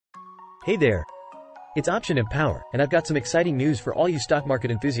Hey there. It's Option Empower, and I've got some exciting news for all you stock market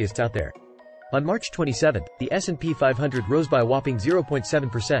enthusiasts out there. On March 27th, the S&P 500 rose by a whopping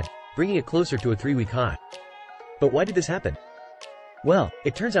 0.7%, bringing it closer to a 3-week high. But why did this happen? Well,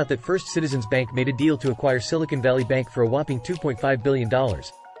 it turns out that First Citizens Bank made a deal to acquire Silicon Valley Bank for a whopping $2.5 billion,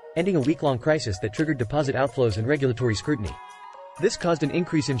 ending a week-long crisis that triggered deposit outflows and regulatory scrutiny. This caused an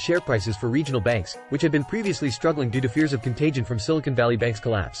increase in share prices for regional banks, which had been previously struggling due to fears of contagion from Silicon Valley Bank's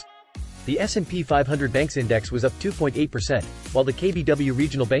collapse. The S&P 500 Banks Index was up 2.8%, while the KBW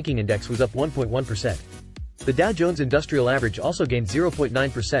Regional Banking Index was up 1.1%. The Dow Jones Industrial Average also gained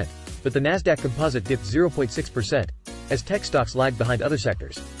 0.9%, but the Nasdaq Composite dipped 0.6%, as tech stocks lagged behind other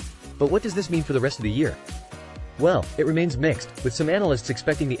sectors. But what does this mean for the rest of the year? Well, it remains mixed, with some analysts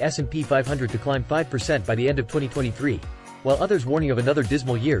expecting the S&P 500 to climb 5% by the end of 2023, while others warning of another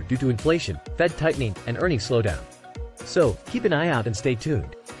dismal year due to inflation, Fed tightening, and earnings slowdown. So, keep an eye out and stay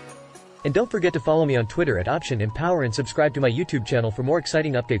tuned. And don't forget to follow me on Twitter at Option Empower and subscribe to my YouTube channel for more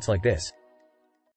exciting updates like this.